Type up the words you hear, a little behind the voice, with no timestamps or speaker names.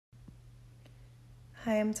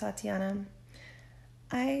Hi, I'm Tatiana.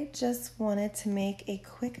 I just wanted to make a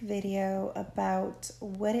quick video about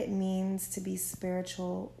what it means to be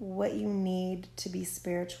spiritual, what you need to be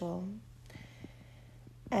spiritual.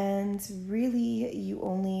 And really, you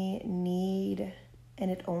only need, and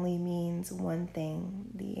it only means one thing.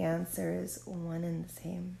 The answer is one and the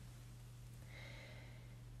same.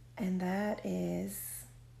 And that is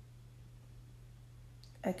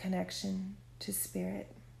a connection to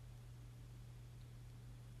spirit.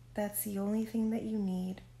 That's the only thing that you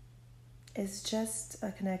need, is just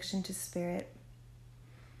a connection to spirit.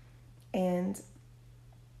 And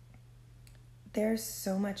there's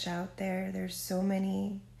so much out there. There's so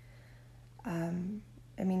many,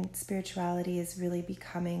 spirituality is really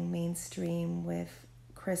becoming mainstream with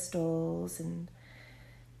crystals and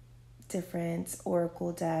different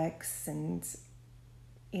oracle decks and,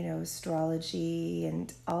 astrology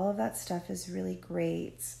and all of that stuff is really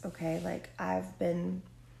great. Okay, like I've been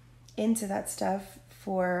into that stuff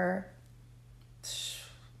for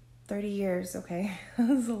 30 years, okay? It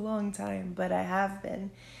was a long time, but I have been.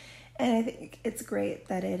 And I think it's great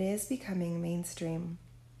that it is becoming mainstream.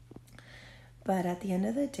 But at the end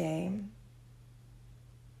of the day,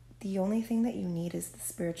 the only thing that you need is the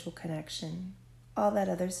spiritual connection. All that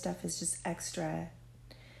other stuff is just extra.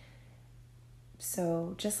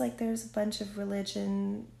 So just like there's a bunch of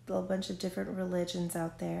different religions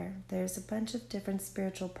out there, there's a bunch of different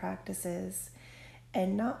spiritual practices,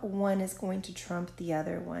 and not one is going to trump the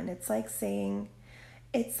other one. It's like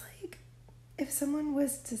if someone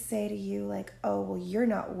was to say to you like, oh, well, you're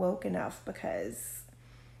not woke enough because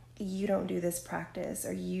you don't do this practice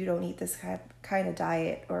or you don't eat this kind of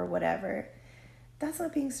diet or whatever. That's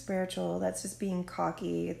not being spiritual. That's just being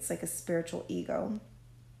cocky. It's like a spiritual ego.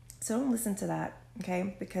 So don't listen to that,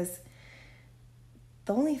 okay? Because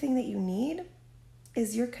the only thing that you need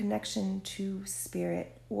is your connection to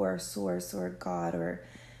spirit or source or God or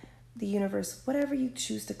the universe, whatever you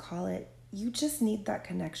choose to call it. You just need that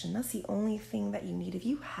connection. That's the only thing that you need. If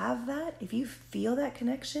you have that, if you feel that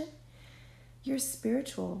connection, you're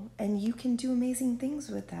spiritual and you can do amazing things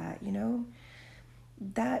with that,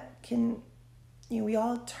 That can, we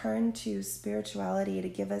all turn to spirituality to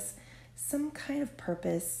give us some kind of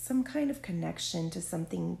purpose, some kind of connection to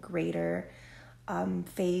something greater,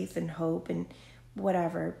 faith and hope and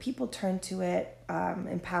whatever. People turn to it,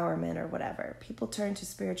 empowerment or whatever. People turn to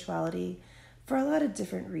spirituality for a lot of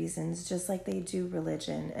different reasons, just like they do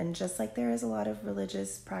religion. And just like there is a lot of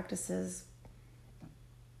religious practices,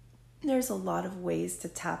 there's a lot of ways to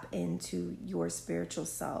tap into your spiritual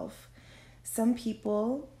self. Some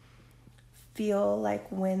people feel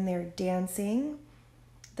like when they're dancing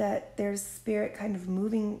that there's spirit kind of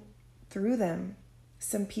moving through them.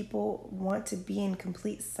 Some people want to be in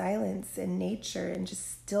complete silence in nature and just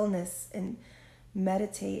stillness and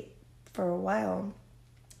meditate for a while.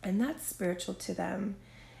 And that's spiritual to them.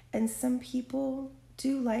 And some people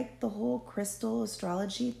do like the whole crystal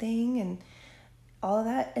astrology thing and all of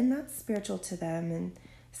that, and that's spiritual to them. And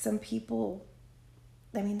some people,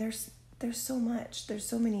 there's so much. There's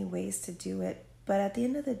so many ways to do it. But at the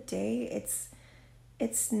end of the day, it's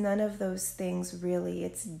none of those things really.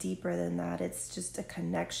 It's deeper than that. It's just a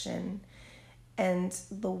connection. And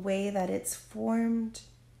the way that it's formed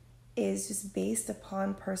is just based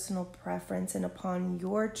upon personal preference and upon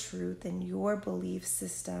your truth and your belief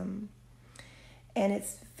system. And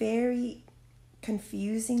it's very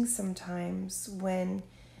confusing sometimes when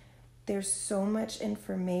there's so much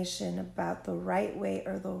information about the right way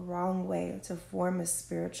or the wrong way to form a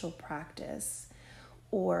spiritual practice,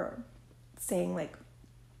 or saying like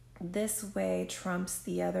this way trumps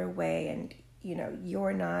the other way and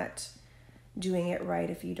you're not doing it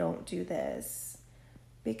right if you don't do this,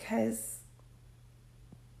 because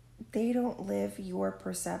they don't live your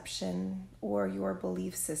perception or your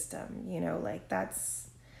belief system. That's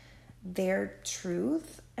their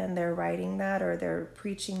truth and they're writing that or they're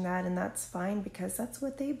preaching that, and that's fine because that's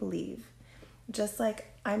what they believe. Just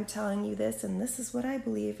like I'm telling you this and this is what I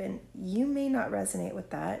believe, and you may not resonate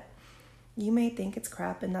with that. You may think it's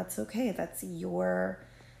crap, and that's okay. That's your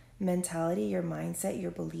mentality, your mindset, your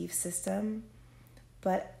belief system.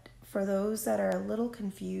 But for those that are a little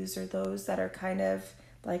confused or those that are kind of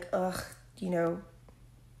like, ugh,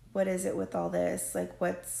 what is it with all this? Like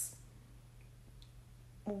what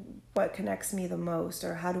connects me the most,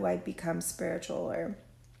 or how do I become spiritual, or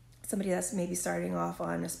somebody that's maybe starting off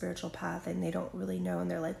on a spiritual path and they don't really know, and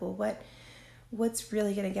they're like, well, what's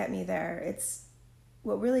really going to get me there?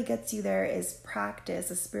 What really gets you there is practice,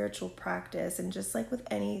 a spiritual practice. And just like with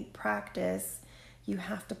any practice, you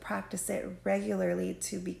have to practice it regularly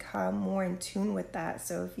to become more in tune with that.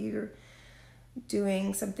 So if you're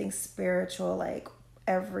doing something spiritual like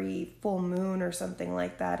every full moon or something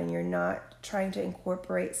like that, and you're not trying to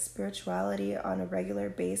incorporate spirituality on a regular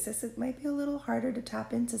basis, it might be a little harder to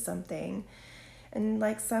tap into something. And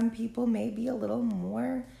like some people may be a little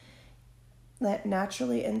more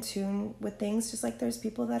naturally in tune with things, just like there's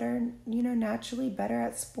people that are, naturally better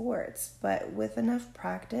at sports, but with enough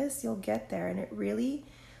practice you'll get there. And it really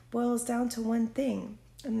boils down to one thing,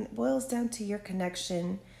 and it boils down to your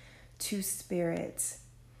connection to spirit.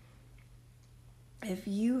 If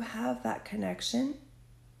you have that connection,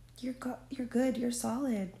 you're good, you're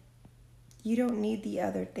solid. You don't need the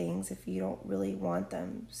other things if you don't really want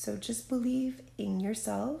them. So just believe in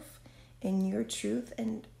yourself, in your truth,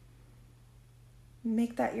 and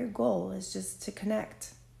make that your goal, is just to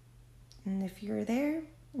connect. And if you're there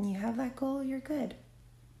and you have that goal, you're good.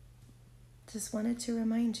 Just wanted to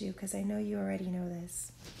remind you because I know you already know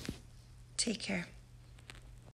this. Take care.